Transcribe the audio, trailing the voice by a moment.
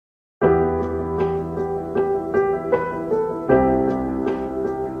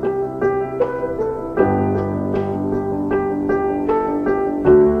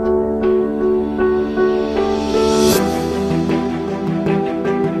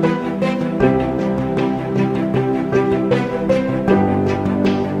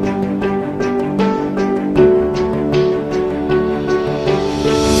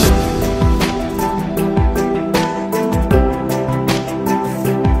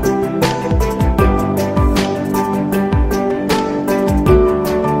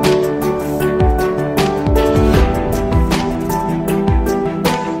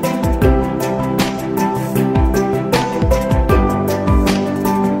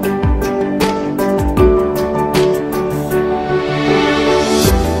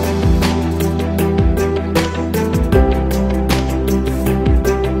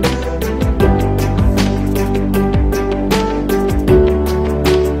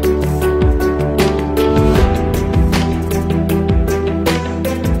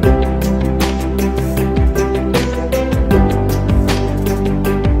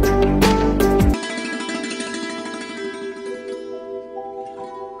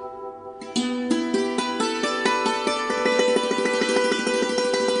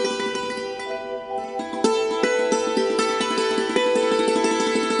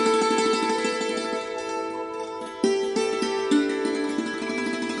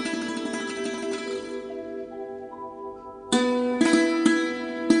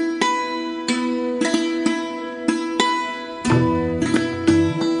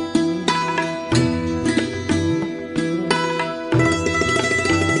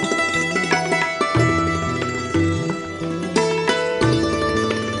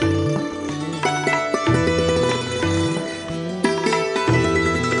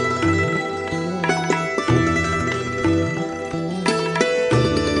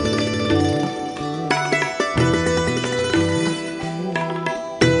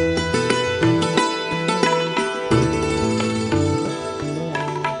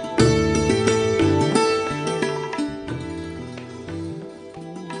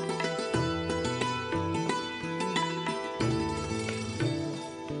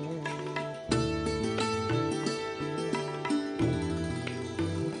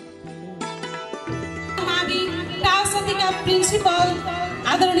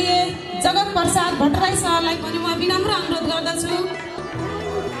आदरणीय जगत प्रसाद भट्टराई सरलाई पनि म विनम्र अनुरोध गर्दछु।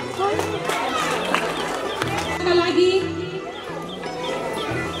 लागि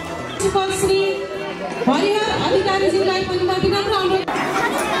श्री हरिहर अधिकारीज्यूलाई पनि म विनम्र अनुरोध।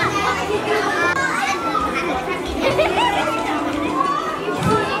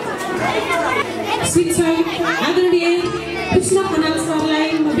 शिक्षक आदरणीय कृष्ण खनाल सरलाई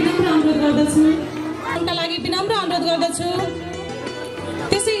म विनम्र अनुरोध गर्दछु। उनका लागि विनम्र अनुरोध गर्दछु।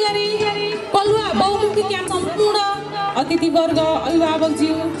 त्यसैगरी पलुवा बहुमुखी क्याम्प सम्पूर्ण अतिथिवर्ग,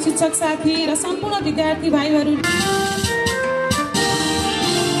 अभिभावकज्यू, शिक्षक साथी र सम्पूर्ण विद्यार्थी भाइहरू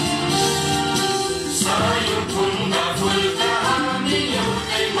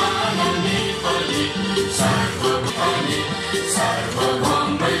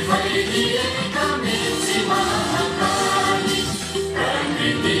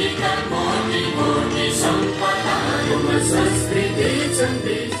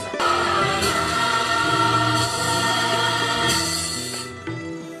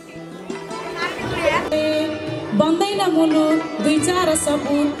बन्दैन मुलुक दुई चार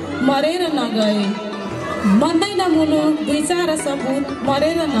सपुत मरेर नगए, बन्दैन मुलुक दुई चार सपुत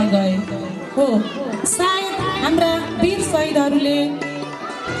मरेर नगए हो। सायद हाम्रा वीर शहीदहरूले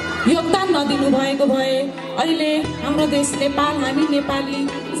योगदान नदिनु भएको भए अहिले हाम्रो देश नेपाल, हामी नेपाली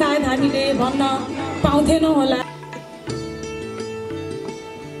सायद हामीले भन्न पाउँथेनौँ होला।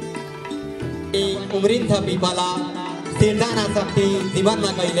 उम्रिन्छ विफला, सिर्जना शक्ति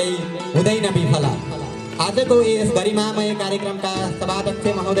जीवनमा कहिल्यै हुँदैन विफला। आजको यस गरिमामय कार्यक्रमका सभाध्यक्ष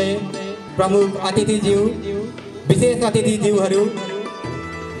महोदय, प्रमुख अतिथिज्यू, विशेष अतिथिज्यूहरू,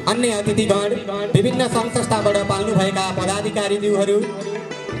 अन्य अतिथिगण, विभिन्न सङ्घ संस्थाबाट पाल्नुभएका पदाधिकारीज्यूहरू,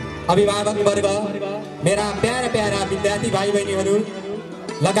 अभिभावकवर्ग, मेरा प्यारा प्यारा विद्यार्थी भाइ बहिनीहरू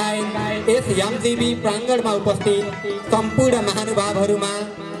लगायत यस एमजीबी प्राङ्गणमा उपस्थित सम्पूर्ण महानुभावहरूमा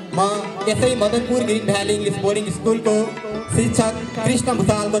म यसै Madanpur green valley English boarding स्कुलको शिक्षक कृष्ण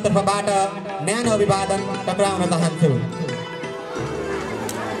भुषालको तर्फबाट न्यानो अभिवादन टक्राउन चाहन्छु।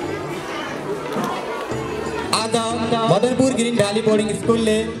 आज मदनपुर ग्रिन भ्याली बोर्डिङ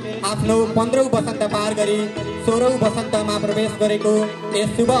स्कुलले आफ्नो 15औं वसन्त पार गरी 16औं वसन्तमा प्रवेश गरेको यस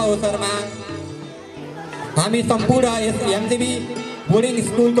शुभ अवसरमा हामी सम्पूर्ण यस एमजीबी बोर्डिङ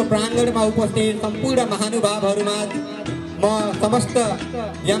स्कुलको प्राङ्गणमा उपस्थित सम्पूर्ण महानुभावहरूमा म समस्त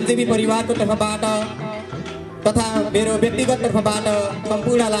एमजीबी परिवारको तर्फबाट तथा मेरो व्यक्तिगत तर्फबाट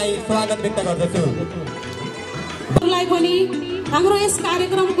सम्पूर्णलाई स्वागत व्यक्त गर्दछु। पनि हाम्रो यस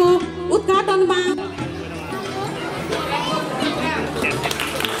कार्यक्रमको उद्घाटनमा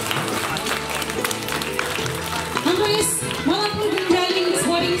हाम्रो यस Madanpur green valley English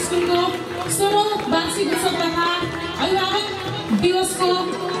boarding स्कुलको 16औं वार्षिक उत्सव तथा अभिभावक दिवसको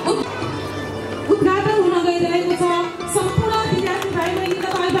उद्घाटन हुन गइरहेको छ। सम्पूर्ण विद्यार्थी भाइ बहिनी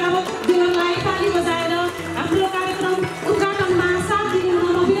तथा अभिभावकहरूलाई ताली बजाएर हाम्रो कार्यक्रम उद्घाटनमा साथ दिनु म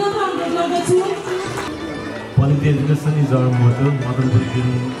विनम्र अनुरोध गर्दछु। Quality education is our motto. Madanpur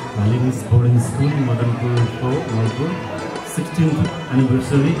Green Valley Boarding School, Madanpur, Madanpur, 16th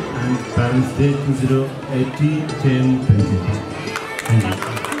anniversary and Parents Day 2080-10-20. Thank you.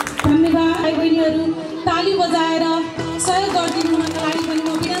 धन्यवाद भाइ बहिनीहरू, ताली बजाएर सहयोग गरिदिनु हुनका लागि पनि म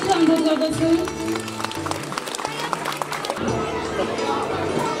विनम्र अनुरोध गर्दछु।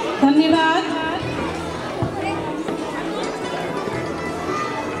 धन्यवाद।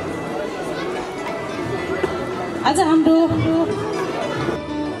 आज हाम्रो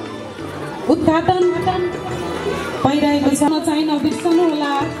उद्घाटन भइरहेको छ, चाहिँ नबिर्सनु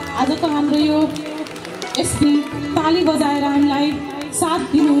होला। आजको हाम्रो यो यसले ताली बजाएर हामीलाई साथ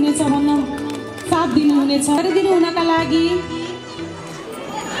दिनुहुनेछ गरिदिनु हुनका लागि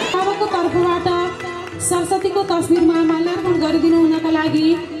बाबाको तर्फबाट सरस्वतीको तस्बिरमा माल्यार्पण गरिदिनु हुनका लागि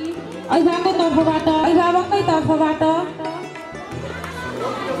अभिभावककै तर्फबाट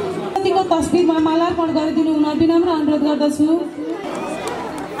सरस्वतीको तस्बिरमा माल्यार्पण गरिदिनु हुन विनम्र अनुरोध गर्दछु।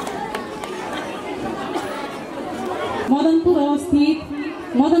 मदनपुर अवस्थित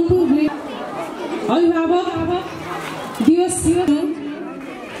मदनपुर अभिभावक दिवस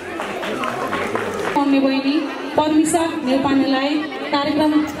बहिनी परमिसा नेपालीलाई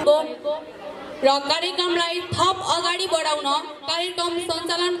कार्यक्रमलाई थप अगाडि बढाउन कार्यक्रम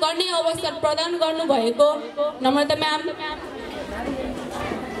सञ्चालन गर्ने अवसर प्रदान गर्नुभएको नम्रता म्याम,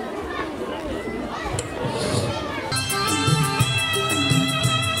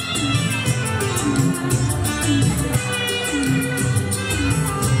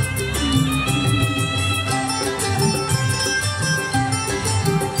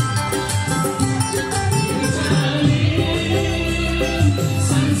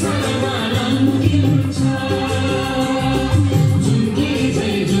 संसारमा रंगीन छ जुनकी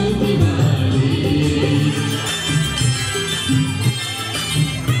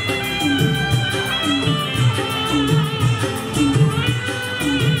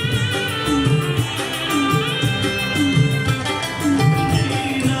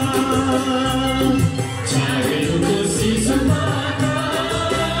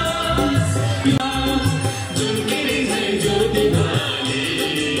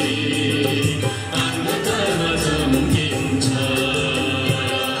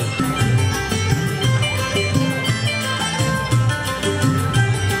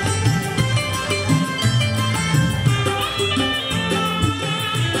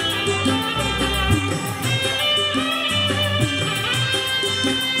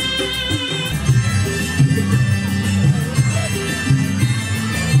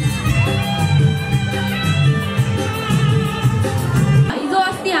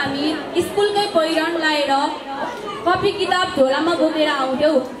लिएर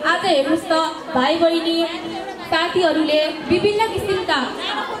आउँथ्यौ। आज हेर्नुहोस् त भाइ बहिनी साथीहरूले विभिन्न किसिमका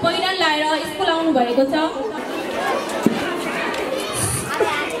पहिरन लाएर स्कुल आउनु भएको छ।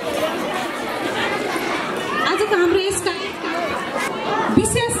 आजको हाम्रो यसका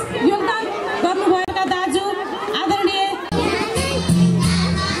विशेष योगदान गर्नुभएका दाजु आदरणीय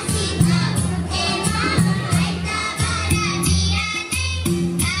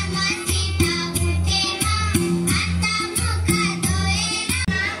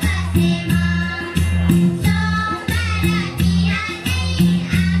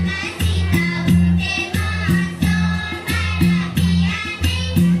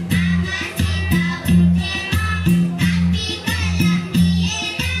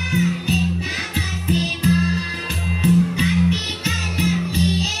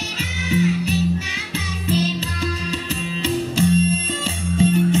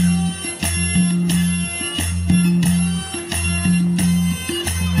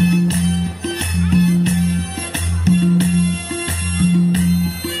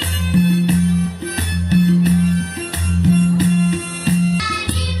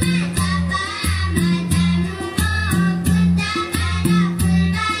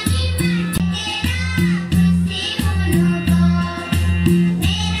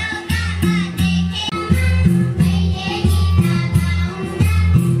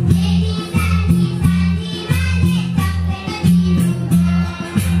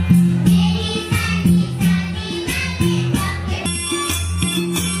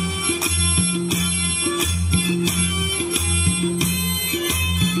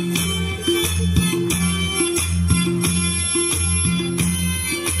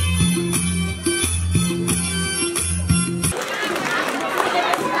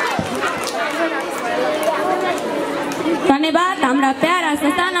धन्यवाद हाम्रा प्यारा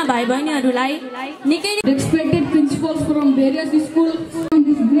साना भाइ बहिनीहरूलाई। निकै respected principals from various schools on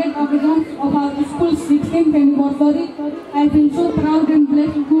this great occasion of our school's 16th anniversary. I feel so proud and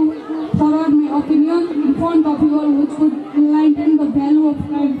blessed to forward my opinion in front of you all, which would enlighten the value of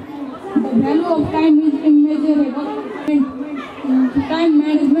time. The value of time is immeasurable. Time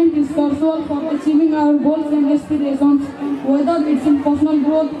management is crucial for achieving our goals and aspirations, whether it's in personal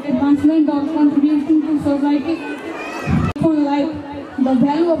growth, advancement, or contributing to society. Life. The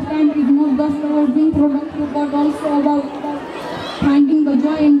value of time is not just about being productive, but also about finding the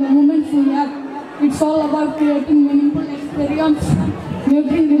joy in the moments we have. It's all about creating meaningful experience,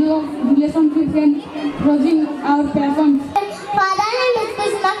 building relationships, and pursuing our passions. Father name is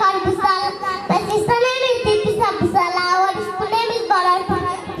Krishna Karbusal. My sister name is Deepika Busala. Our school name is Madanpur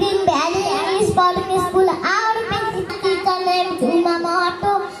Green Valley English Public School. Our principal teacher name is Uma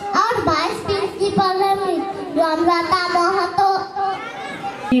Mahato. Our vice principal name is Ramrata Mahato.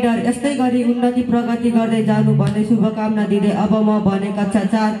 Leader यस्तै गरी उन्नति प्रगति गर्दै जानु भन्ने शुभकामना दिँदै अब म भने कक्षा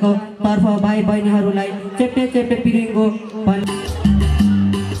 4 को तर्फ भाइ बहिनीहरूलाई चेप्टे चेप्टे पिरिङ्गो भन्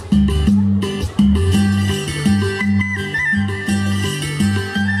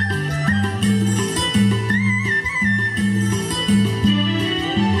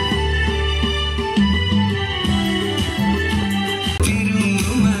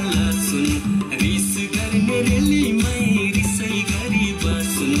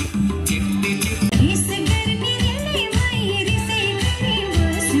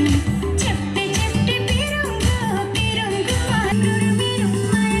Thank you.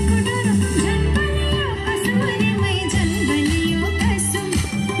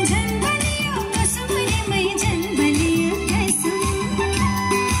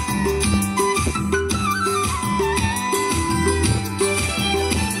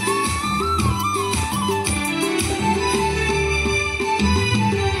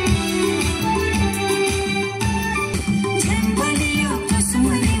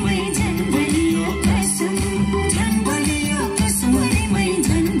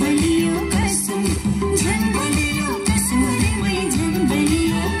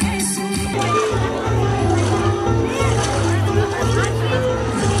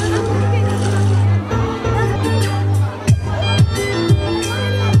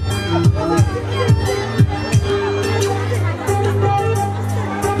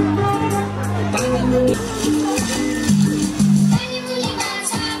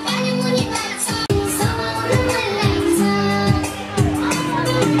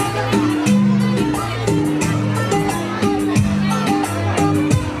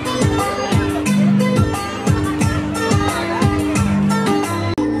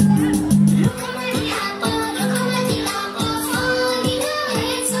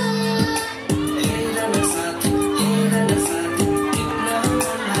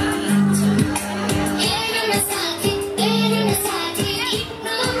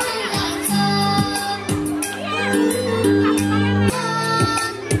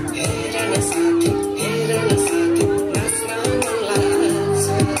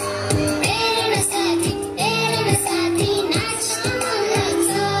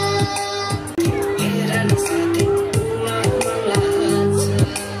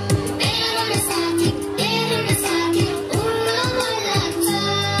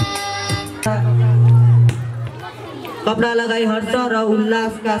 सबैलाई हर्ष र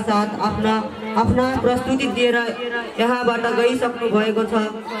उल्लासका साथ आफ्ना प्रस्तुति दिएर यहाँबाट गइसक्नु भएको छ।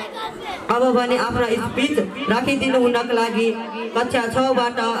 अब भने आफ्ना स्पिच राखिदिनु हुनका लागि कक्षा 6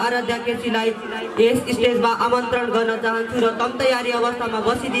 बाट आराध्या केसीलाई यस स्टेजमा आमन्त्रण गर्न चाहन्छु र तम तयारी अवस्थामा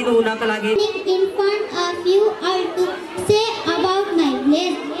बसिदिनु हुनका लागि। In front of you are to say about my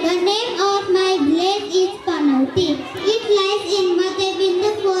village. The name of my village is Panauti. It lies in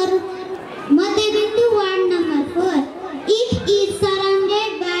Madanpur ward number 4. It is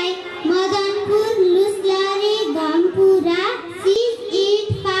surrounded by Madanpur, Luslari, Gampura. Sees it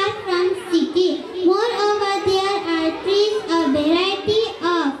far from city. Moreover, there are trees, a variety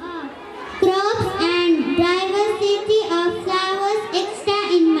of crops and diversity of flowers extra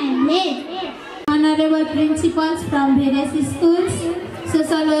in my village. Honorable principals from various schools,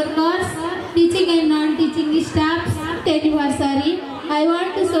 social workers, teaching and non-teaching staffs, anniversary. I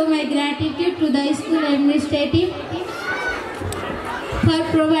want to show my gratitude to the school administrative for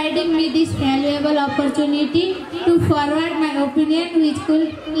providing me this valuable opportunity to forward my opinion which could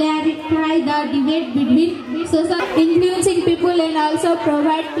clarify the debate between social influencing people and also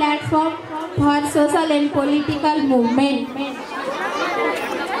provide platform for social and political movement.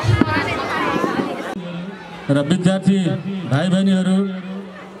 र विद्यार्थी भाइ बहिनीहरू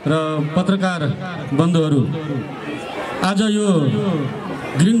र पत्रकार बन्धुहरू, आज यो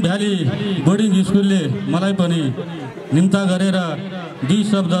green valley boarding स्कुलले मलाई पनि निम्ता गरेर 2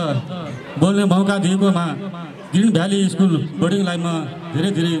 शब्द बोल्ने मौका दिएकोमा ग्रीन भ्याली स्कुल बोर्डिङलाई म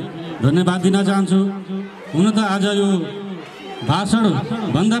धेरै धेरै धन्यवाद दिन चाहन्छु। हुन त आज यो भाषण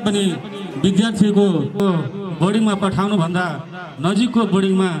भन्दा पनि विद्यार्थीको बोर्डिङमा पठाउनु भन्दा नजिकको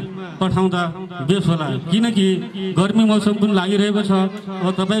बोर्डिङमा पठाउँदा बेस होला, किनकि गर्मी मौसम पनि लागिरहेको छ। अब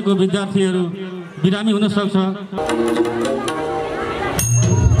तपाईको विद्यार्थीहरू बिरामी हुन सक्छ।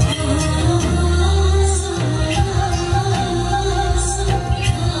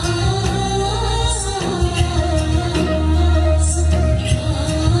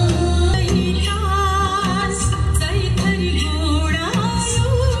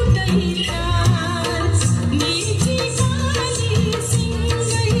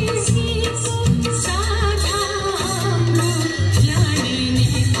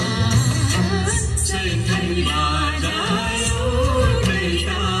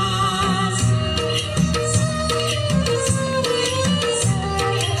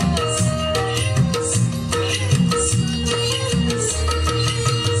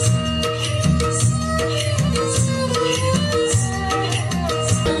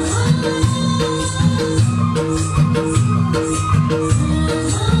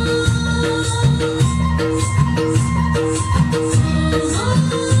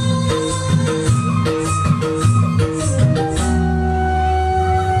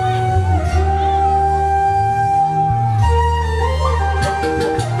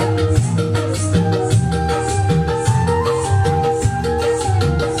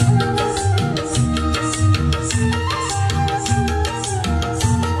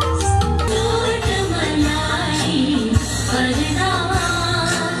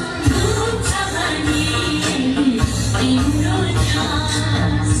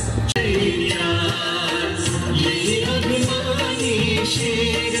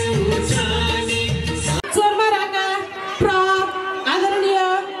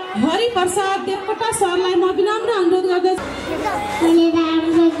 सरलाई म विनम्र अनुरोध गर्दछु। मैले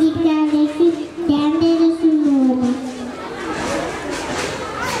राम्रो गीत गाउँदैछु, ध्यान दिएर सुन्नुहोला।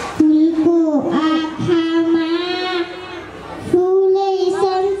 फुलको आँखामा फुलै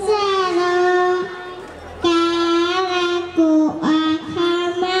संसार, काराको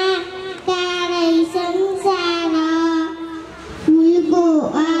आँखामा कारै संसार। फुलको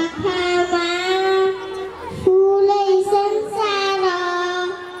आँखामा फुलै संसार,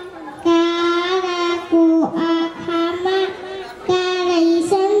 काराको आँखामा कारै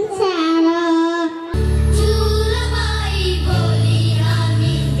संसार। ठुलोमाई बोली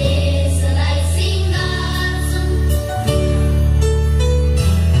हामी देशलाई सिंगार्छौँ।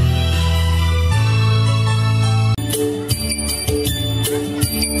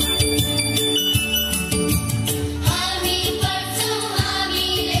 हामी पढ्छौँ, हामी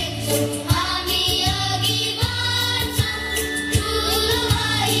लेख्छौँ, हामी अघि बढ्छौँ।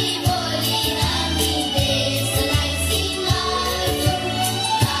 ठुलोमाई बोली हामी देशलाई सिंगार्छौँ।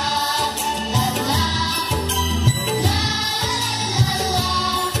 ला ला ला, ला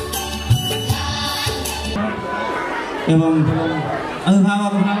एवं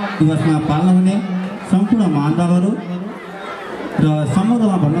अभिभावक दिवसमा पाल्न हुने सम्पूर्ण महानुभावहरू र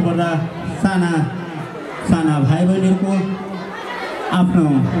समूहमा भन्नुपर्दा साना साना भाइ बहिनीहरूको आफ्नो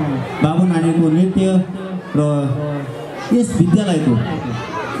बाबु नानीको नृत्य र यस विद्यालयको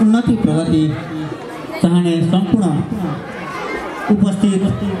उन्नति प्रगति चाहने सम्पूर्ण उपस्थित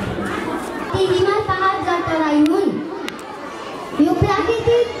यो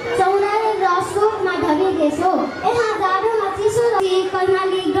प्राकृतिक सौन्दर्य र शोकमा ढल्ने देश हो। यहाँ जाडोमा चिसो र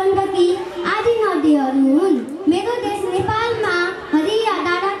कर्णाली गण्डकी आदि नदीहरू हुन्। मेरो देश नेपालमा हरिया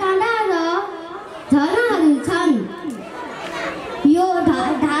डाँडाकाँडा र झरनाहरू छन्। यो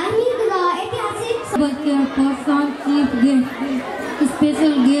धार्मिक र ऐतिहासिक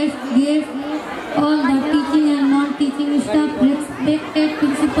special guests, all the teaching and non-teaching staff, respected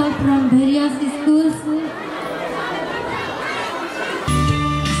principal from various schools.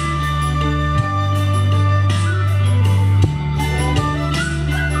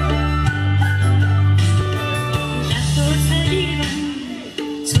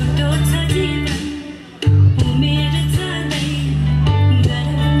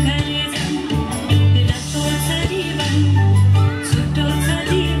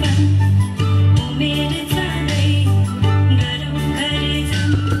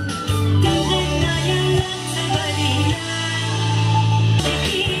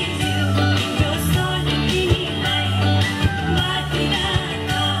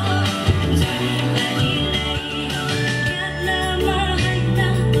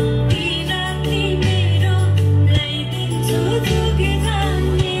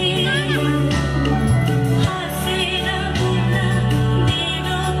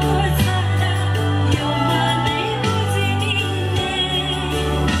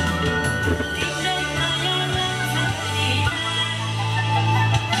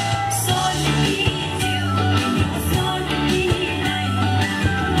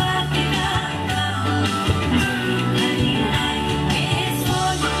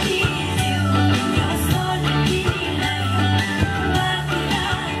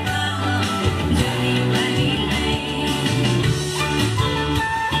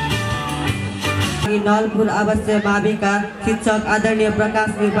 Nalpur आवासीय माविका शिक्षक आदरणीय प्रकाश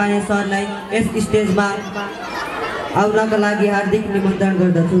नेपाली सरलाई यस स्टेजमा आउनका लागि हार्दिक निमन्त्रण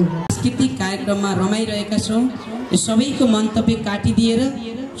गर्दछु। सांस्कृतिक कार्यक्रममा रमाइरहेका छौँ। यो सबैको मन्तव्य काटिदिएर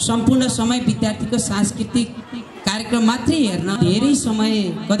सम्पूर्ण समय विद्यार्थीको सांस्कृतिक कार्यक्रम मात्रै हेर्न धेरै समय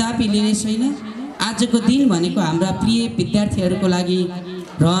कदापि लिने छैन। आजको दिन भनेको हाम्रा प्रिय विद्यार्थीहरूको लागि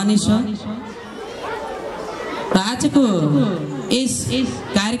रहनेछ। र आजको यस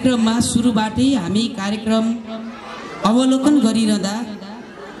कार्यक्रममा सुरुबाटै हामी कार्यक्रम अवलोकन गरिरहँदा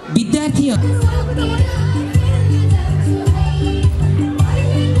विद्यार्थीहरू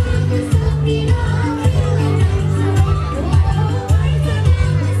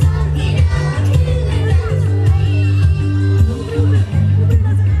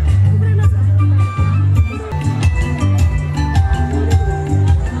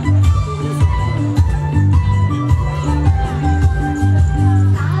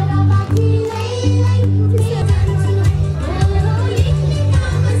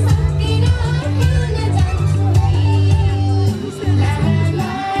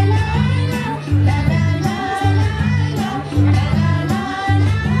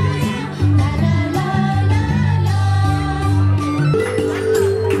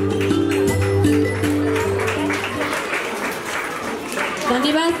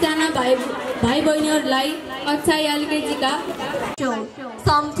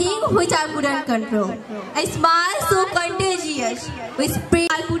something which I couldn't control. A smile so contagious, which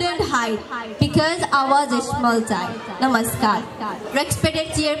I couldn't hide because I was a small child. Namaskar. Respected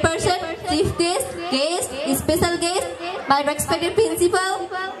chairperson, chief guest, special guest, my respected principal,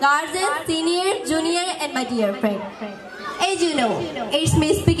 guardian, senior, junior, and my dear friend. As you know, it's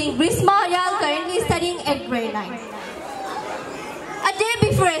me speaking. Grishma Yal, currently studying at grade 9. A day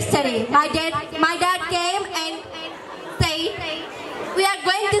before yesterday, my dad came and said, we are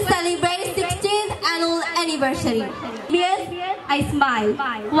going to celebrate 16th annual anniversary. Yes, I smiled.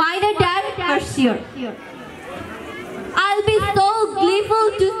 Why did Dad? For sure. I'll be so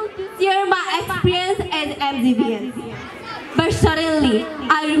gleeful to share my experience as MGBN. But suddenly,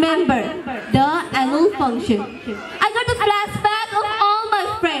 I remember the annual function. I got the flashback of all my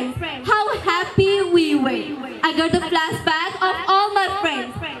friends, how happy we were. I got the flashback of all my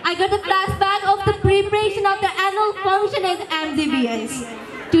friends. I got the flashback of the preparation of the annual function as MGBNs.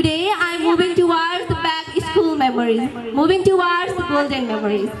 Today, I'm moving towards the back school memories, moving towards the golden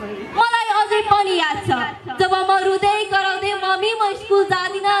memories. मलाई अझै पनि याद छ जब म रुँदै कराउँदै mummy म school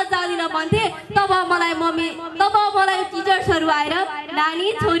जादिन भन्थे तब मलाई टिचर्सहरु आएर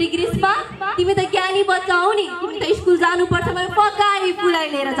नानी छोरी ग्रीष्मा तिमी त ज्ञानी बच्चा हौ नि तिमी त स्कुल जानुपर्छ भने पक्कै फुलाई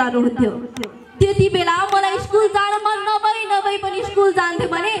लिएर जानुहुन्थ्यो। त्यो त्यति बेला मलाई स्कुल जान मन नभई पनि स्कुल जान्थे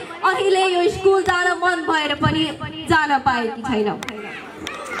भने अहिले यो स्कुल जान मन भएर पनि जान पाएकी छैन।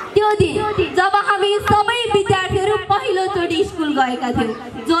 त्यो दिन जब हामी सबै विद्यार्थीहरू पहिलोचोटि स्कुल गएका थियौँ,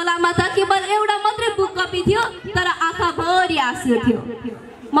 झोलामा त केवल एउटा मात्रै बुक कपी थियो तर आँखाभरि आँसु थियो।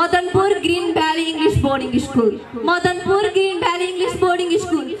 Madanpur green valley English boarding school, Madanpur green valley English boarding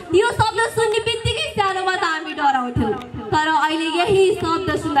school, यो शब्द सुन्ने बित्तिकै सानोमा त हामी डराउँथ्यौँ, तर अहिले यही शब्द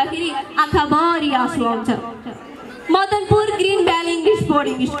सुन्दाखेरि आँखाभरि आँसु आउँछ। Madanpur green valley English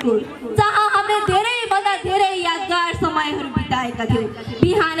boarding school, जहाँ हामीले धेरैभन्दा धेरै यादगार समयहरू बिताएका थियौँ।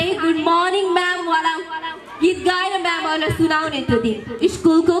 बिहानै गुड मर्निङ म्याम वाला गीत गाएर म्यामहरूलाई सुनाउने त्यो दिन,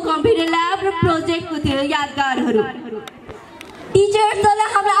 स्कुलको कम्प्युटर ल्याब र प्रोजेक्टको थियो यादगारहरू। टिचर्सहरूले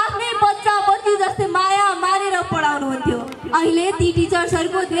हामीलाई आफ्नै बच्चा बच्ची जस्तै माया मारेर पढाउनुहुन्थ्यो। अहिले ती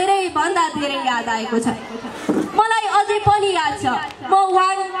टिचर्सहरूको धेरैभन्दा धेरै याद आएको छ। मलाई अझै पनि याद छ, म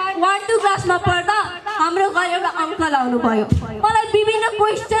 1-2 क्लासमा पढ्दा हाम्रो घर एउटा अङ्कल आउनुभयो। मलाई विभिन्न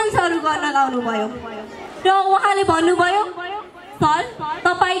क्वेसन्सहरू गर्न लाउनुभयो र उहाँले भन्नुभयो, सर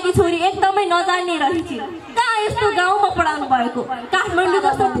तपाईँकी छोरी एकदमै नजान्ने रहेछ, कहाँ यस्तो गाउँमा पढाउनु भएको, काठमाडौँ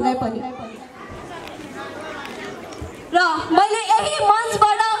जस्तो हुँदै पनि। र मैले यही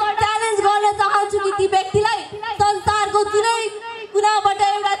मञ्चबाट च्यालेन्ज गर्न चाहन्छु कि ती व्यक्तिलाई संसारको जुनै कुनाबाट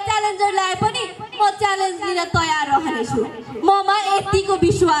एउटा च्यालेन्जर ल्याए पनि म च्यालेन्ज लिन तयार रहनेछु। ममा यतिको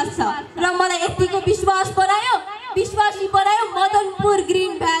विश्वास छ र मलाई यतिको विश्वास बनायो Madanpur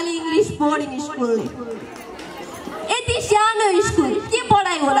green valley English boarding स्कुलले। यति सानो स्कुल के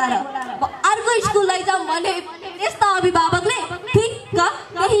पढाइ होला र, अर्को स्कुल लैजाउँ भने यस्ता अभिभावकले ठिक्क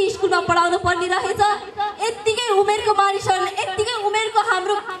यही स्कुलमा पढाउनु पर्ने रहेछ। यत्तिकै उमेरको मानिसहरूले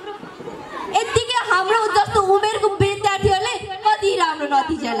यत्तिकै हाम्रो जस्तो उमेरको विद्यार्थीहरूले कति राम्रो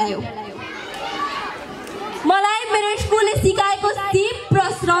नतिजा ल्यायो। मलाई मेरो स्कुलले सिकाएको सिप र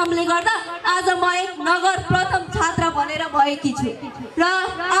श्रमले गर्दा आज म एक नगर प्रथम छात्र बनेर भएकी छु र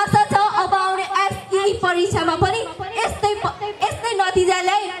आशा छ अब आउने एसई परीक्षामा पनि यस्तै नतिजा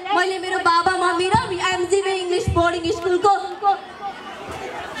ल्याए मैले मेरो बाबा मम्मी र एमजीबी इङ्ग्लिस बोर्डिङ स्कुलको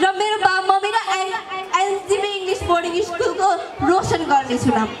रोशन गर्नेछु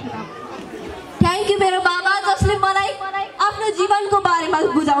नाम। थ्याङ्क यू मेरो बाबा, जसले मलाई आफ्नो जीवनको बारेमा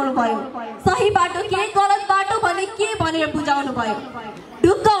बुझाउनु भयो, सही बाटो के गलत बाटो भने के भनेर बुझाउनु भयो।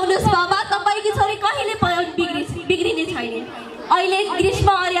 ढुक्क हुनुहोस् बाबा, तपाईँकी छोरी कहिले बिग्रिने छैन। अहिले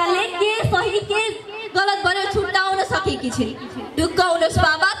ग्रीष्मा अर्यालले के सही के गलत भनेर छुट्याउन सकेकी छिन्। ढुक्क हुनुहोस्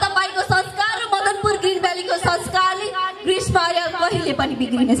बाबा, तपाईँको संस्कार र मदनपुर ग्रीन भ्यालीको संस्कारले ग्रीष्मा अर्याल कहिले पनि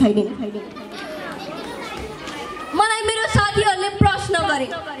बिग्रिने छैन। मलाई मेरो साथीहरूले प्रश्न गरे,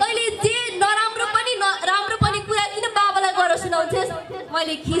 तैँले जे नराम्रो पनि कुरा किन बाबालाई गरेर सुनाउँछेस्?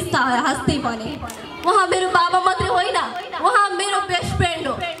 मैले खिस्ता हाँस्दै भने, उहाँ मेरो बाबा मात्रै होइन, उहाँ मेरो बेस्ट फ्रेन्ड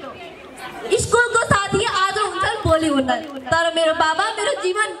हो। स्कुलको साथी आज हुन्छन् भोलि हुन्छन्, तर मेरो बाबा मेरो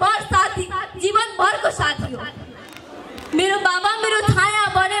जीवनभरको साथी हो। मेरो बाबा मेरो छाया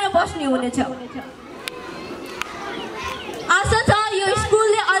बनेर बस्ने हुनेछ। आशा छ यो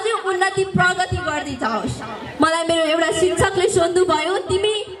स्कुलले अझै उन्नति प्रगति गर्दै जाओस्। मलाई मेरो एउटा शिक्षकले सोध्नु भयो,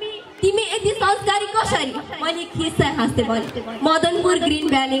 तिमी यति संस्कारी कसरी? मैले खिस्दै हाँस्दै भने, Madanpur green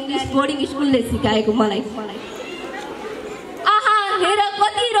valley English boarding स्कुलले सिकाएको मलाई। आहा हेर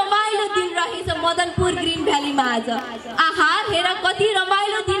कति रमाइलो दिन रहेछ मदनपुर ग्रीन भ्यालीमा आज। आहा हेर कति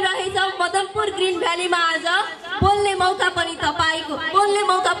रमाइलो दिन रहेछ मदनपुर ग्रीन भ्यालीमा आज। बोल्ने मौका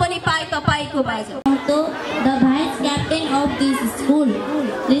पनि पाए तपाईँको बाजा। The vice captain of this school,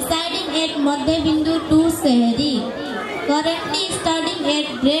 residing at Madhya 2 Sehri, currently studying at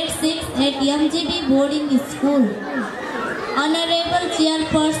grade 6 at MGB boarding school. Honorable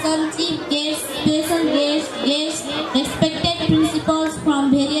chairperson, chief guest, special guests, respected principals from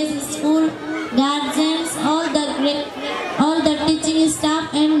various school, guardians, all the teaching staff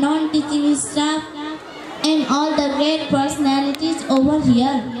and non-teaching staff, and all the great personalities over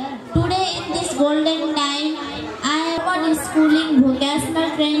here. Today in this golden time, I am on schooling, vocational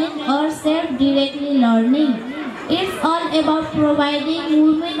training or self-directed learning. It's all about providing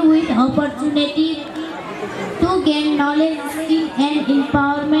women with opportunity to gain knowledge, skill and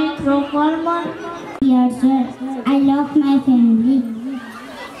empowerment through formal. Dear sir, I love my family.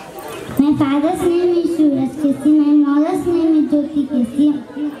 My father's name is Suraj Kesi, my mother's name is Jyoti Kesi.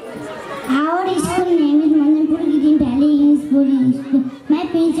 Our school name is Madanpur Green Valley English Boarding School. My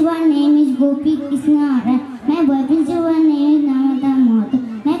principal name is Gopi Krishna Ara. My boy principal name is Namata Mahato.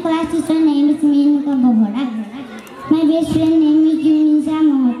 My class teacher name is Menuka Bohora. My best friend name is Yunisha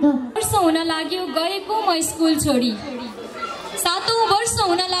Mahato. वर्ष हुन लाग्यो गएको म school छोडी, 7औं वर्ष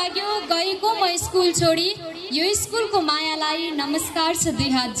हुन लाग्यो गएको म स्कुल छोडी। यो स्कुलको मायालाई नमस्कार छ दुई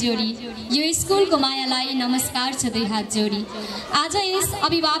हात जोडी। यो स्कुलको मायालाई नमस्कार छ दुई हात जोडी। आज यस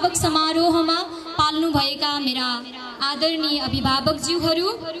अभिभावक समारोहमा पाल्नुभएका मेरा आदरणीय अभिभावकज्यूहरू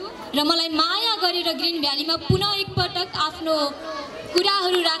र मलाई माया गरेर ग्रिन भ्यालीमा पुनः एकपटक आफ्नो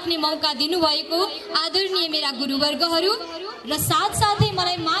कुराहरू राख्ने मौका दिनुभएको आदरणीय मेरा गुरुवर्गहरू र साथसाथै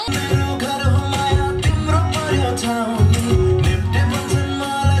मलाई माया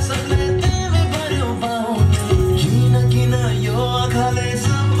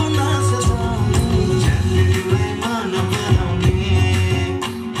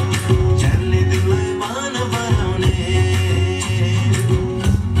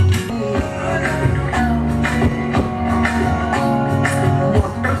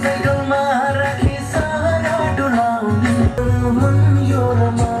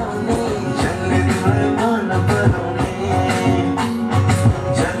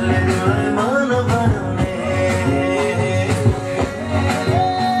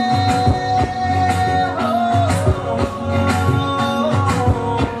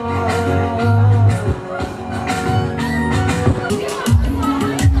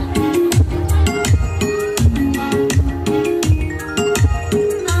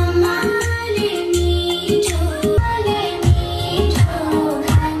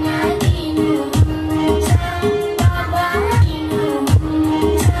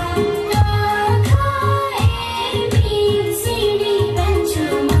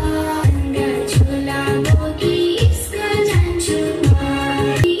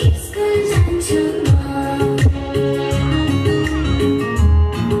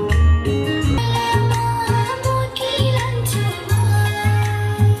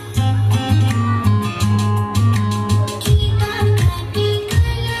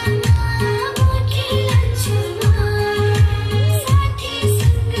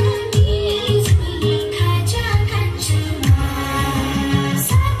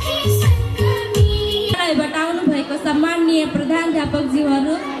सम्माननीय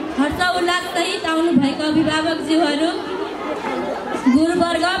प्रधानाध्यापकज्यूहरू, हर्षोल्लाससहित आउनुभएका अभिभावकज्यूहरू,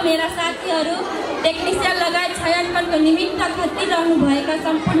 गुरुवर्ग, मेरा साथीहरू, टेक्निसियन लगायत छायाङ्कनको निमित्त खटिरहनुभएका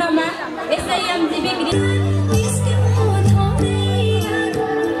सम्पूर्णमा एसआइएमजिबी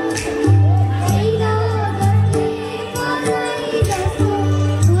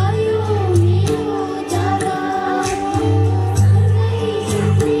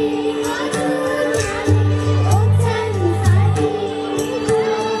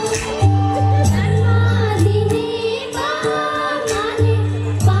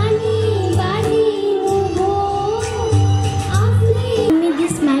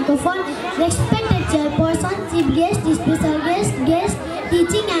respected chairperson, chief guest, special guest,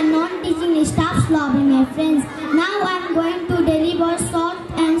 teaching and non-teaching staff, lovely my friends. Now I am going to deliver short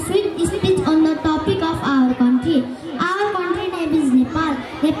and sweet speech on the topic of our country. Our country name is Nepal.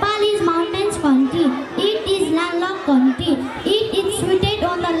 Nepal is mountains country. It is landlocked country. It is situated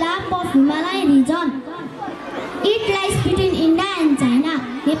on the lap of Himalaya region. It lies between India and China.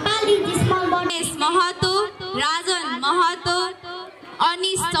 Nepal is a small body. Mahato, Rajan Mahato,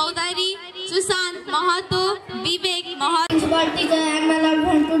 Anish Chaudhary, Sushant Mahato, Vivek Mahato. Principal teacher and my loved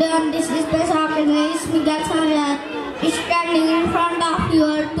friend, today on this special occasion, is standing in front of you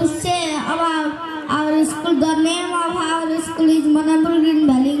to say about our school. The name of our school is Madanpur Green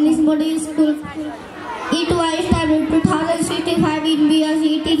Valley English Medium School. It was established in 2065 in BSc.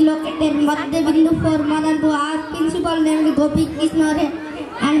 It is located in Madanpur, Madanpur. Our principal name is Gopi Krishna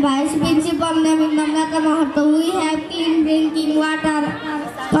and vice principal name is Namrata Mahato. We have clean drinking water,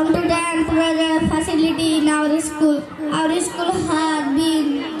 computer and project facility in our school. Our school has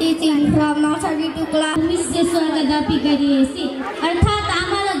been teaching from nursery to class. भूमि स्वर्गदापी गरिएसी अर्थात्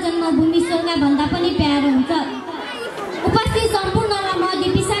आमा र जन्मभूमि स्वर्गभन्दा पनि प्यारो हुन्छ। उपस्थित सम्पूर्णमा म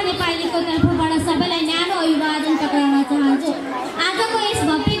दिपिसा नेपालीको तर्फबाट सबैलाई न्यानो अभिवादन टक्राउन चाहन्छु। आजको यस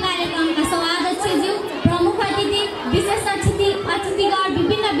भव्य कार्यक्रमका सभाध्यक्षज्यू, प्रमुख अतिथि, विशेष अतिथिगण,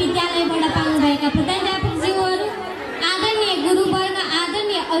 विभिन्न विद्यालयबाट पाल्नुभएका प्रधानाध्यापकज्यूहरू, आदरणीय गुरुवर्ग,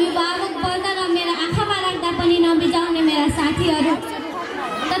 आदरणीय अभिभावकवर्ग र मेरा आँखामा राख्दा पनि नबिजाउने मेरा साथीहरू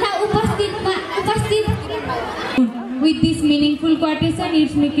तथा उपस्थित With this meaningful quotation,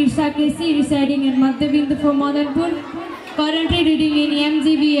 it's me Kirsha Kesi residing at Madanpur, Madanpur, currently reading in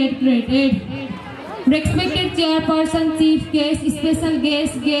MGB at grade 8. Respected chairperson, chief guest, special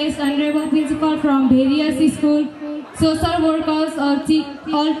guest, honorable principal from various schools, social workers, all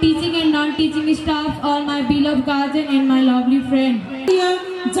teaching and non-teaching staff, all my beloved guardian and my lovely friend.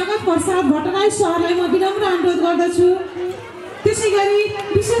 Jagat Prasad Bhattarai सरलाई म विनम्र अनुरोध गर्दछु त्यसैगरी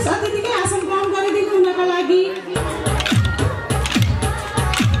विशेष अतिथिकै आसन ग्रहण गरिदिनु हुनका लागि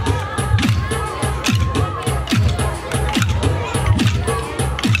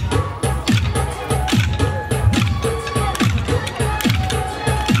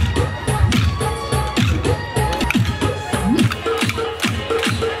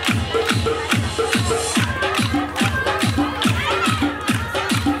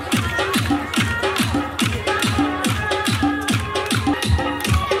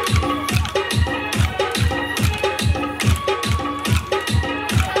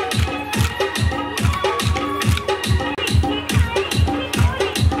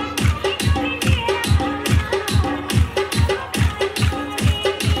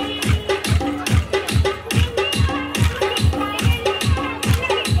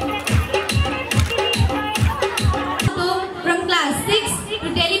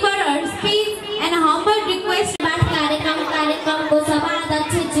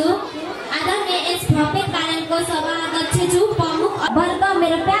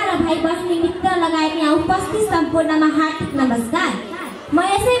भाइ बहिनी मित्र लगायत यहाँ उपस्थित सम्पूर्णमा हार्दिक नमस्कार। म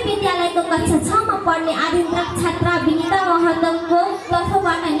यसै विद्यालयको कक्षा 6 मा पढ्ने आदिन्द्रक छात्रा विनिता महतको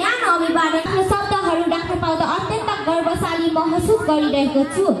तर्फबाट न्यानो अभिवादन शब्दहरू राख्न पाउँदा अत्यन्त गर्वशाली महसुस गरिरहेको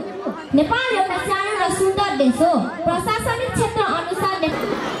छु। नेपाल एउटा सानो र सुन्दर देश हो। प्रशासनिक क्षेत्र अनुसार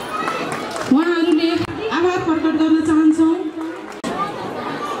उहाँहरूले आभार प्रकट गर्न चाहन्छौँ।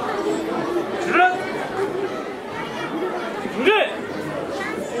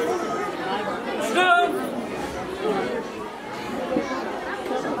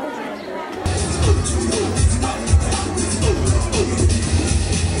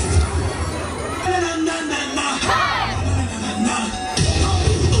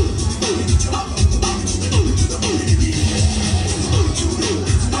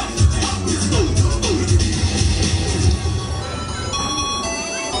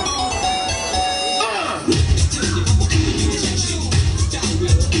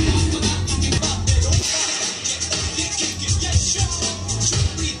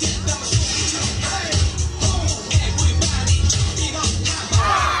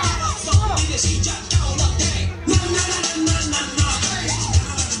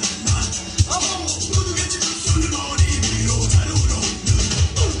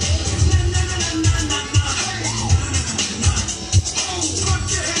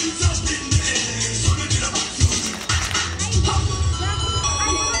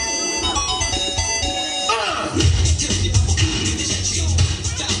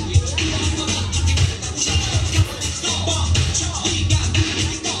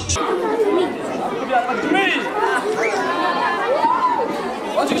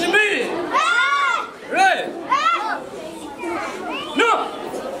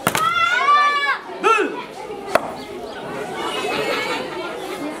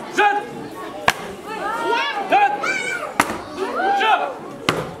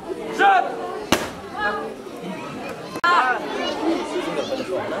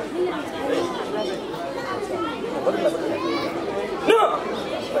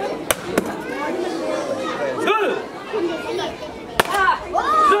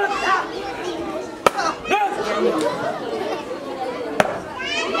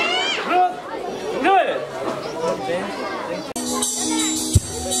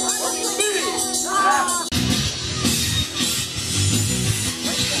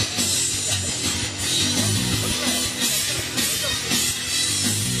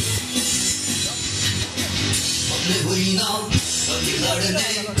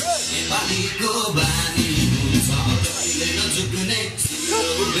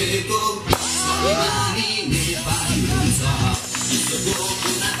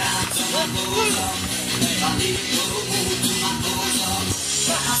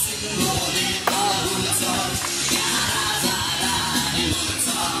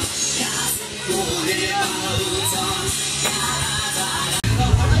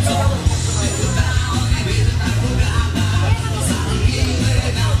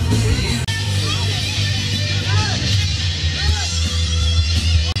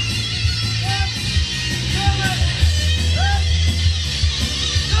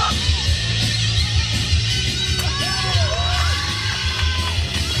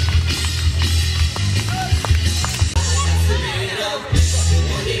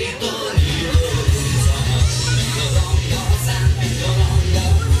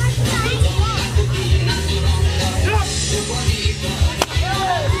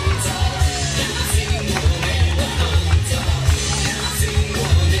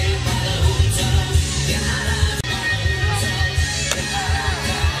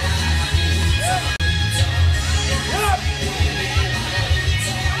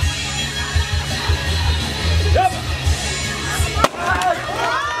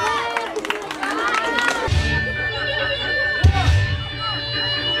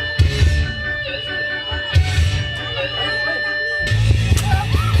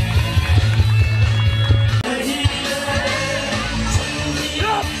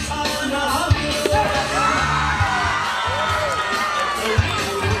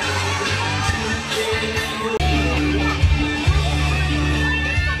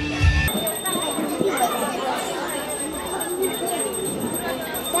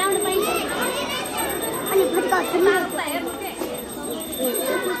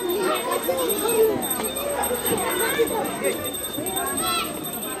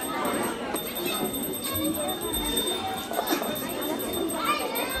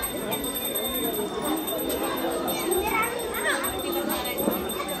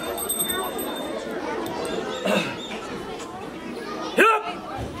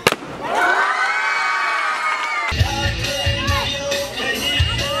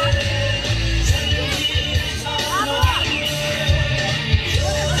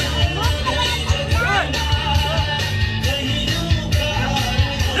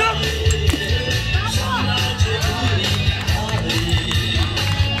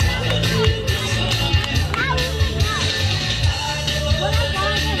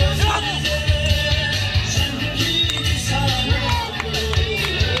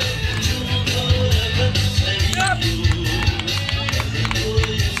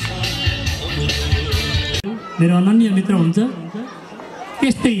 मेरो अनन्य मित्र हुन्छ।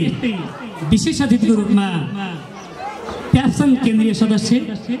 त्यस्तै विशेष अतिथिको रूपमा प्याप्सन केन्द्रीय सदस्य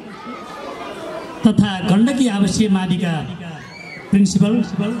तथा गण्डकी आवासीय माविका प्रिन्सिपल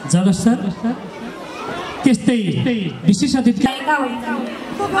जगत सर, त्यस्तै विशेष अतिथि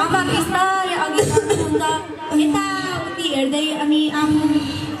आमा बिस्तारै अघि बढ्नुहुन्छ, यताउति हेर्दै अनि आफ्नो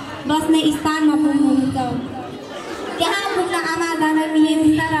बस्ने स्थानमा पुग्नुहुन्छ। त्यहाँ पुग्न आमा जान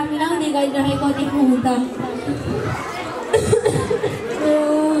बिस्तारा मिलाउँदै गइरहेको देख्नुहुन्छ।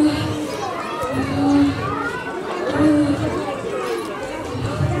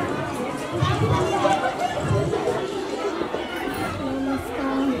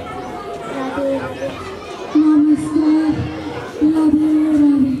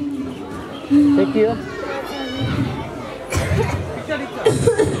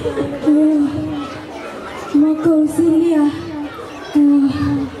 म कौशल्या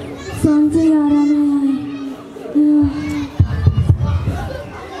सन्चै आरामै आएँ।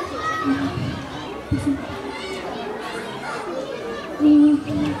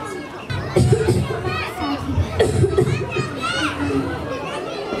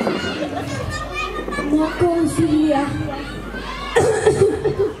 म कौशल्या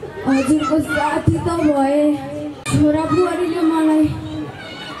हजुरको साथी त भए। छोरा बुहारीले मलाई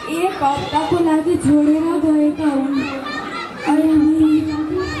 1 हप्ताको लागि छोडेर गएका हुन्।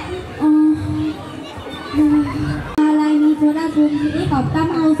 मलाई नि छोरा छोरी 1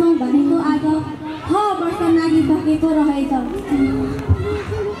 हप्तामा आउँछौँ भनेको आज 6 वर्ष लागिसकेको रहेछ।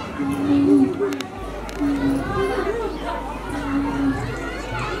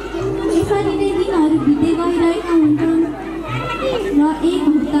 यसरी नै दिनहरू बित्दै गइरहेका हुन्छन् र 1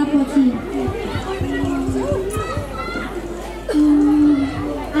 हप्तापछि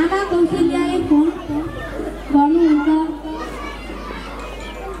आमा कौशल्याले फोन गर्नुहुन्छ,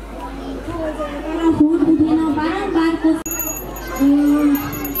 तर फोन उठेन। बारम्बार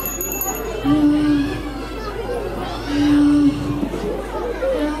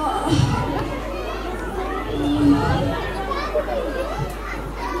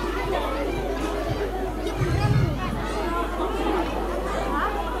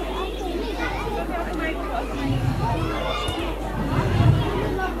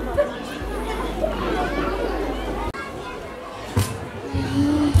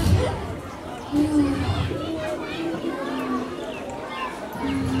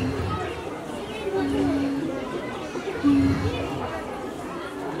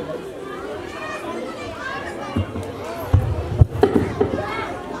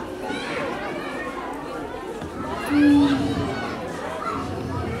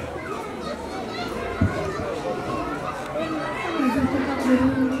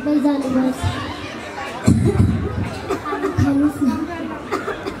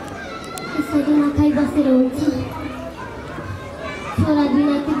यसरी नखाइ बसेर हुन्छ। छोरा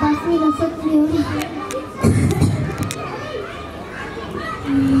बिना कि बस्नै नसक्ने हो।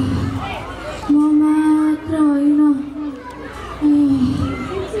 म मात्र होइन,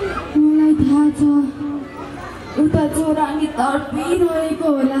 मलाई थाहा छ उता छोरा नि तडपिरहेको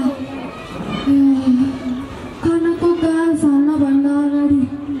होला। खानाको गाँस हाल्नभन्दा अगाडि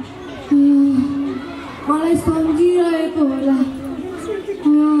मलाई सम्झिरहेको होला।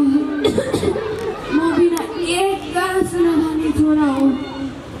 म बिना 1 गाँस नखाने छोरा हो।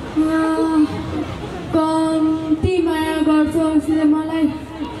 कम्ती माया गर्छ उसले मलाई।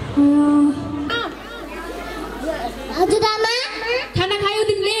 हजुरआमा खाना खायो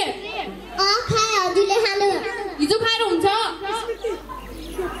तिमीले? खाए। हजुरले खानु? हिजो खाएर हुन्छ?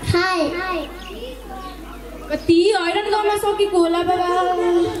 खाए। कति हैरान गर्न सकेको होला बाबा।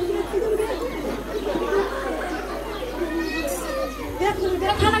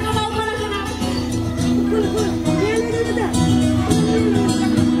 खाना खाऊ, खाना खाना।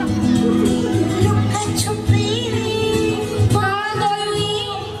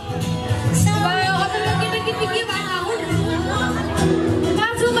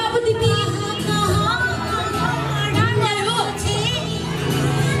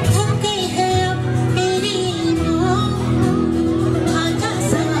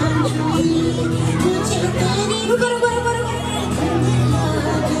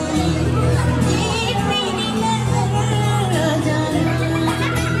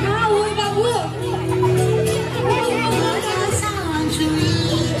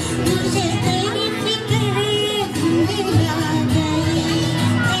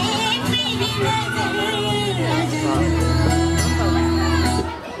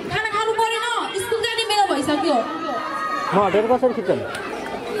 होटेल कसरी खिच्छन्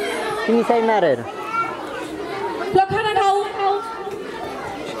तिमी साइडमा आएर हेर ल खाना खाऊ।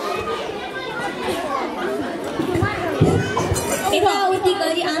 औँसी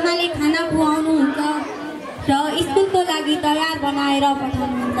गरी आमाले खाना खुवाउनुहुन्छ र स्कुलको लागि तयार बनाएर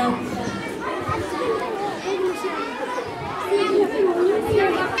पठाउनुहुन्छ।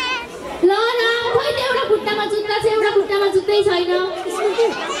 ल न खोइ त एउटा खुट्टामा जुत्ता छ एउटा खुट्टामा जुत्तै छैन।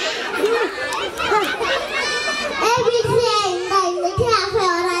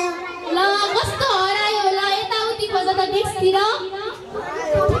 ल कस्तो हरायो ल यताउति खोज त डेस्कतिर।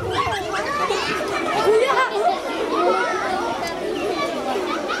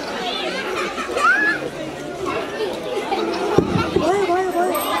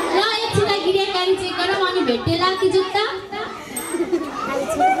 ल एकछिन गिरियाकारी चेक गरौँ अनि भेटेला कि जुत्ता।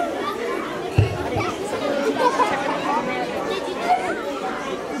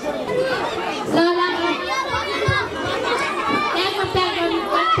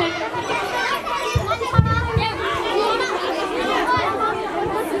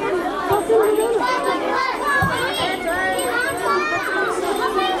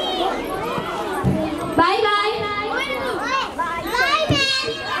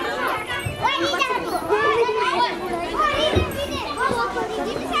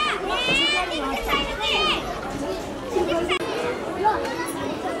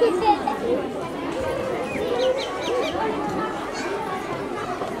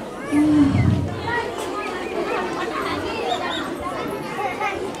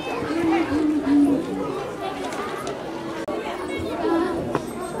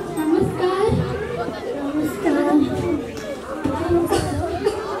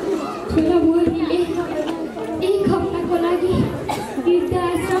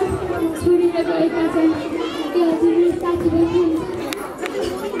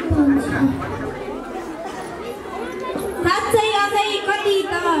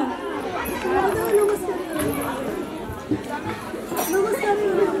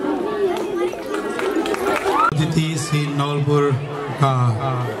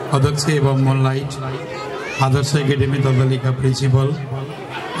 अध्यक्ष एवं मोनलाइट आदर्श एकाडेमी दलदलीका प्रिन्सिपल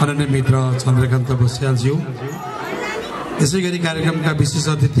अनन्य मित्र चन्द्रकान्त बस्यालज्यू, यसै गरी कार्यक्रमका विशेष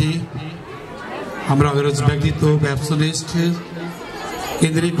अतिथि हाम्रा अग्रज व्यक्तित्व एब्सोनिस्ट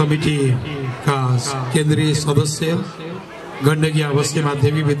केन्द्रीय कमिटीका केन्द्रीय सदस्य गण्डकी आवासीय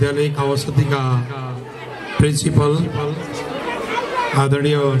माध्यमिक विद्यालय कावासतीका प्रिन्सिपल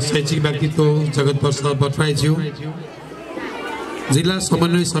आदरणीय शैक्षिक व्यक्तित्व जगत प्रसाद भट्टराईज्यू, जिल्ला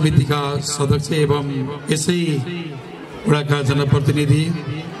समन्वय समितिका सदस्य एवं यसै वडाका जनप्रतिनिधि,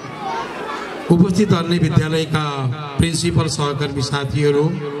 उपस्थित अन्य विद्यालयका प्रिन्सिपल सहकर्मी साथीहरू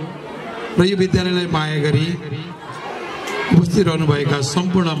र यो विद्यालयलाई माया गरी उपस्थित रहनुभएका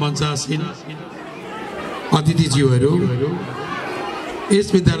सम्पूर्ण मञ्चासीन अतिथिज्यूहरू, यस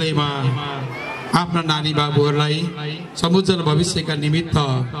विद्यालयमा आफ्ना नानी बाबुहरूलाई समुज्जल भविष्यका निमित्त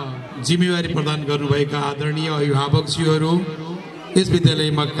जिम्मेवारी प्रदान गर्नुभएका आदरणीय अभिभावकज्यूहरू, यस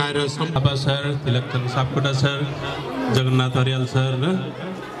विद्यालयमा कार्यरत sir तिलकचन्द्र Sapkota sir, Jagannath Aryal sir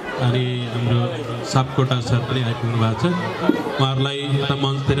अनि हाम्रो सापकोटा सर पनि आइपुग्नु भएको छ। उहाँहरूलाई यता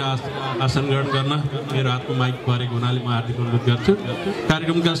मञ्चतिर आसन ग्रहण गर्न मेरो हातमा माइक परेको हुनाले म हार्दिक अनुरोध गर्छु।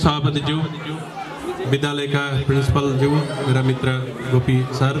 कार्यक्रमका सभापतिज्यू, विद्यालयका प्रिन्सिपलज्यू, मेरा मित्र गोपी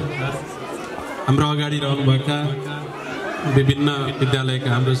सर, हाम्रो अगाडि रहनुभएका विभिन्न विद्यालयका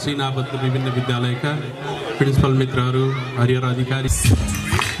हाम्रो सिनाबद्ध विभिन्न विद्यालयका प्रिन्सिपल मित्रहरू, हरिहर अधिकारी,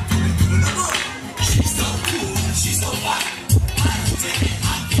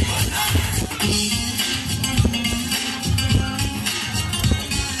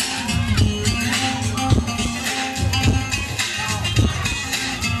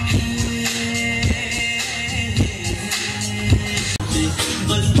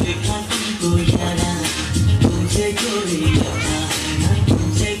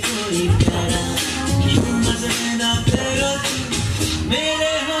 मेरा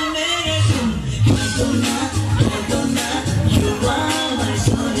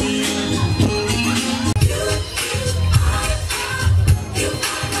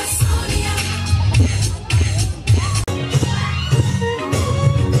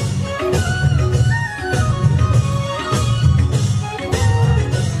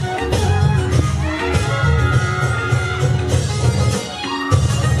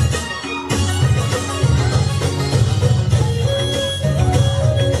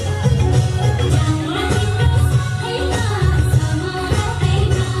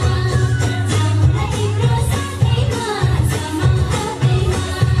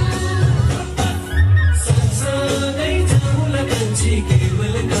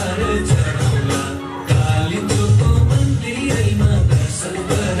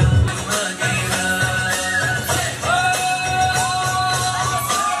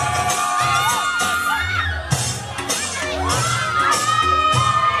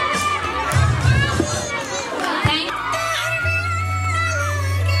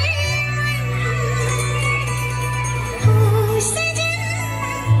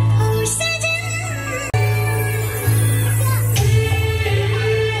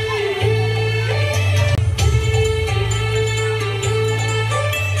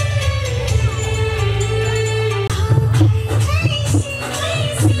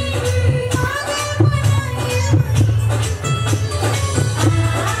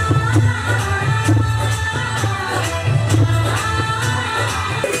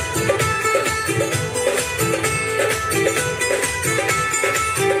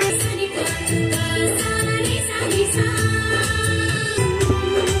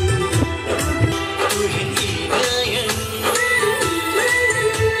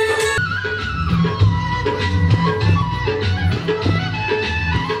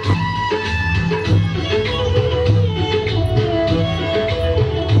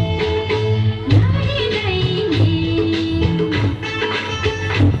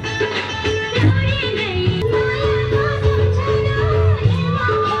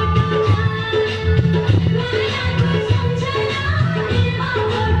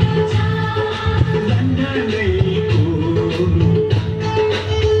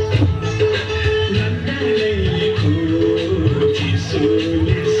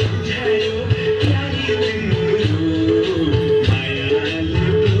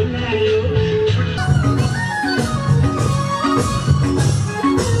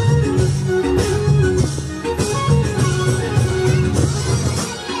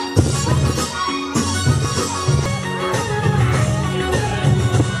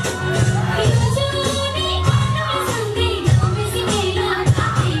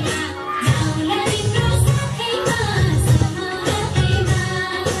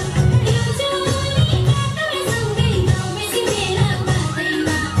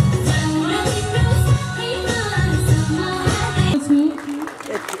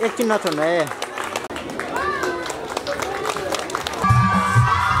नछोड्नु है।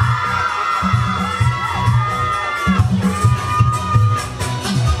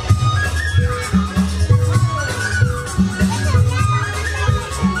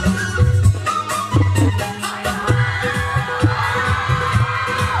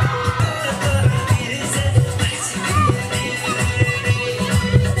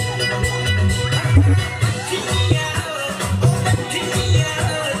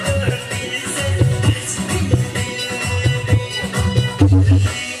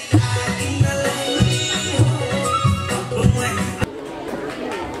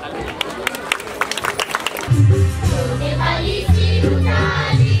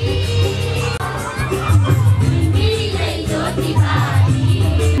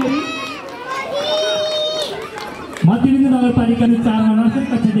 मध्यबिन्दु नगरपालिका 4 मा नर्सरी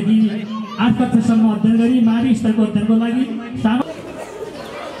कक्षादेखि 8 कक्षासम्म अध्ययन गरी मावि स्तरको अध्ययनको लागि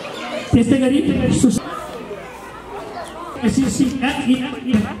त्यस्तै गरी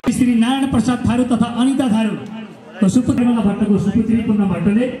श्री नारायण प्रसाद थारू तथा अनिता थारूको सुपुत्री भट्टको सुपुत्री पूर्ण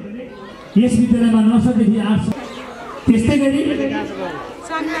भट्टले यस विद्यालयमा नर्सरीदेखि 8 त्यस्तै गरी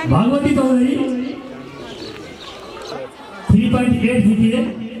भगवती चौधरी 3.8 जिपिए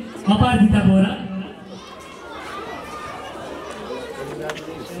अपारजिता बोरा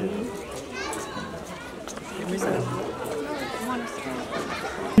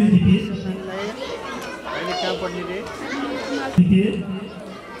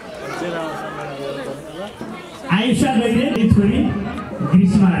आयशा गैरे छोरी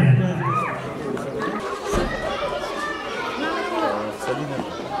ग्रीष्मा आया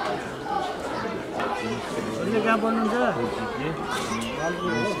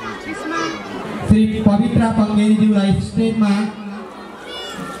श्री पवित्रा पङ्गेरीज्यूलाई स्टेजमा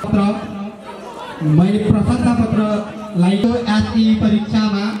पत्र मैले प्रशंसा पत्रलाई एसई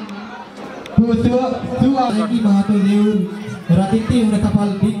परीक्षामा महतोज्यू र त्यति हुन सफल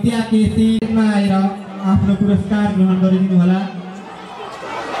विद्या केसीमा आएर आफ्नो पुरस्कार ग्रहण गरिदिनु होला।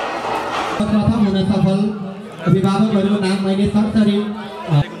 प्रथम हुन सफल अभिभावकहरूको नाम मैले सरसरी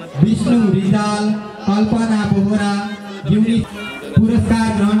विष्णु रिजाल, कल्पना बोहरा ज्यूले पुरस्कार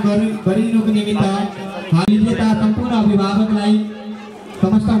ग्रहण गरिदिनुको निमित्त विजेता सम्पूर्ण अभिभावकलाई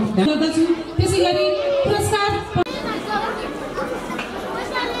समस्त गर्दछु। त्यसैगरी पुरस्कार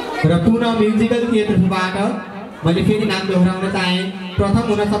र पुनः म्युजिकल थिएटरबाट मैले फेरि नाम दोहोऱ्याउन चाहे। प्रथम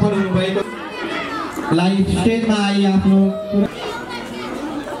हुन सफल हुनुभएको लाई स्टेजमा आई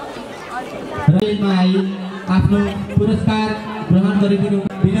आफ्नो पुरस्कार ग्रहण गरिदिनु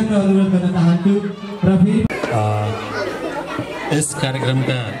विनम्र अनुरोध गर्न चाहन्छु। र फेरि यस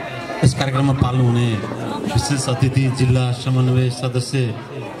कार्यक्रममा पाल्नु हुने विशेष अतिथि जिल्ला समन्वय सदस्य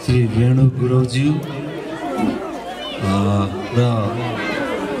श्री रेणु गुरुज्यू र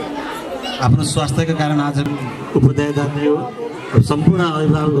आफ्नो स्वास्थ्यका कारण आज उपाध्यायता थियो। सम्पूर्ण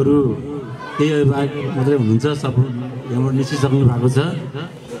अभिभावकहरू केही अभिभावक मात्रै हुनुहुन्छ, सब यहाँबाट निस्किसक्नु भएको छ।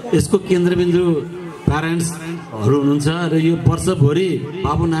 यसको केन्द्रबिन्दु प्यारेन्ट्सहरू हुनुहुन्छ र यो वर्षभरि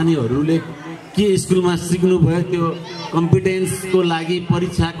बाबु नानीहरूले के स्कुलमा सिक्नुभयो त्यो कम्पिटेन्सको लागि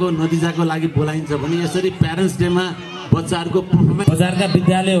परीक्षाको नतिजाको लागि बोलाइन्छ भने यसरी प्यारेन्ट्स डेमा बच्चाहरूको पर्फर्मेन्स बजारका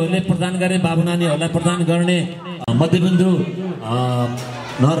विद्यालयहरूले प्रदान गर्ने बाबु नानीहरूलाई प्रदान गर्ने मध्यबिन्दु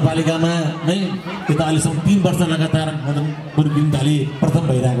नगरपालिकामा नै त्यो त अहिलेसम्म 3 वर्ष लगातार मदनपुर ग्रिन भ्याली प्रथम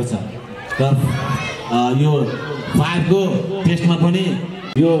भइरहेको छ। र यो 5 को टेस्टमा पनि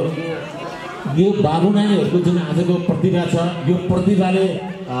यो बाबु नानीहरूको जुन आजको प्रतिभा छ यो प्रतिभाले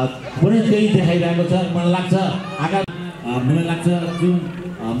पुरै त्यही देखाइरहेको छ। मलाई लाग्छ जुन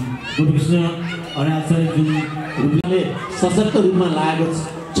गुरुकृष्ण अनाचार्य जुन रूपले सशक्त रूपमा लागेको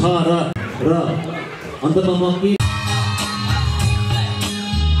छ र अन्तमा म के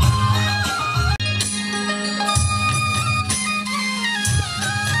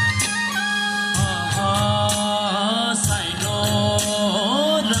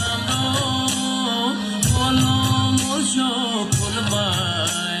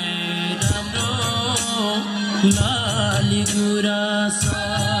लाली गुरासा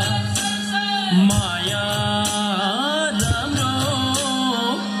माया राम्रो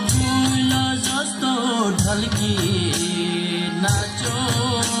फुल जस्तो ढल्की नाचो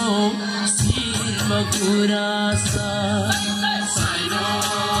शिरमा गुरासा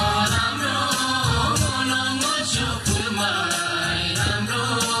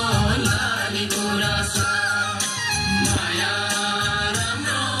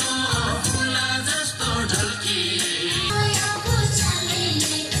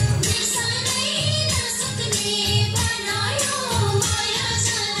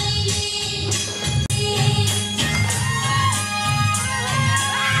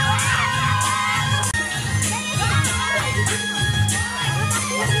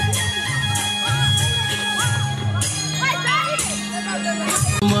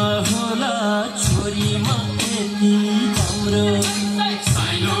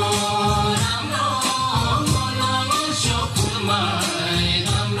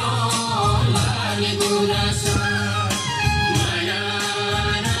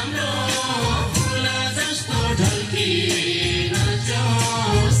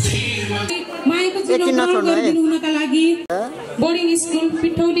ग्रहण गरिदिनु हुनका लागि बोर्डिङ स्कुल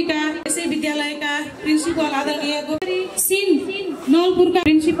पिठौलीका यसै विद्यालयका प्रिन्सिपल आदरणीय सिन नलपुरका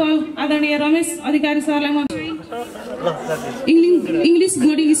प्रिन्सिपल आदरणीय रमेश अधिकारी सरलाई म इङ्ग्लिस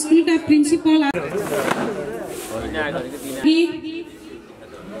बोर्डिङ स्कुलका प्रिन्सिपल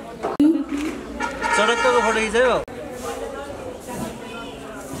सडकको फोटो खिच्यो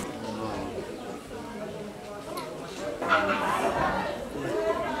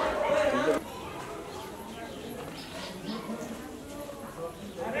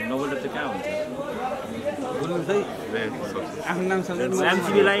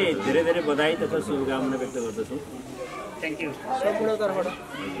एमसिबीलाई धेरै धेरै बधाई तथा शुभकामना व्यक्त गर्दछु। Thank you.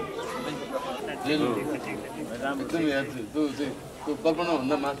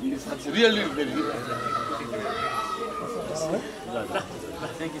 कल्पनाभन्दा माथि साँच्चै रियली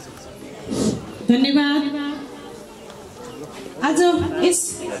धन्यवाद। आज यस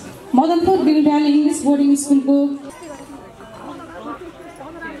Madanpur green valley English boarding स्कुलको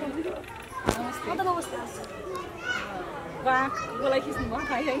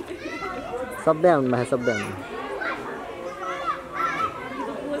सबै आउनुभयो सबै आउनु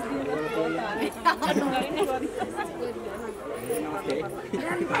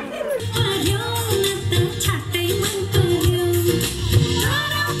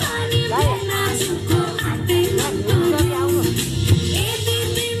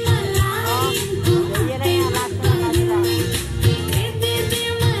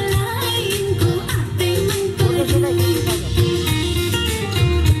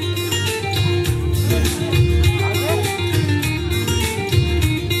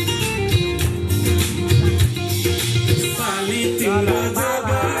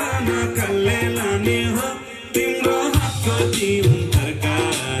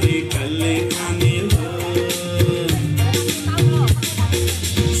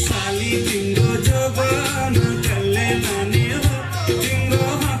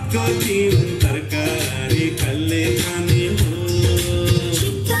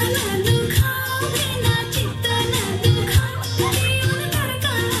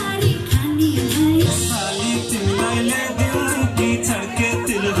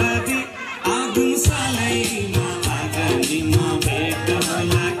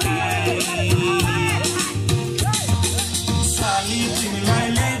साली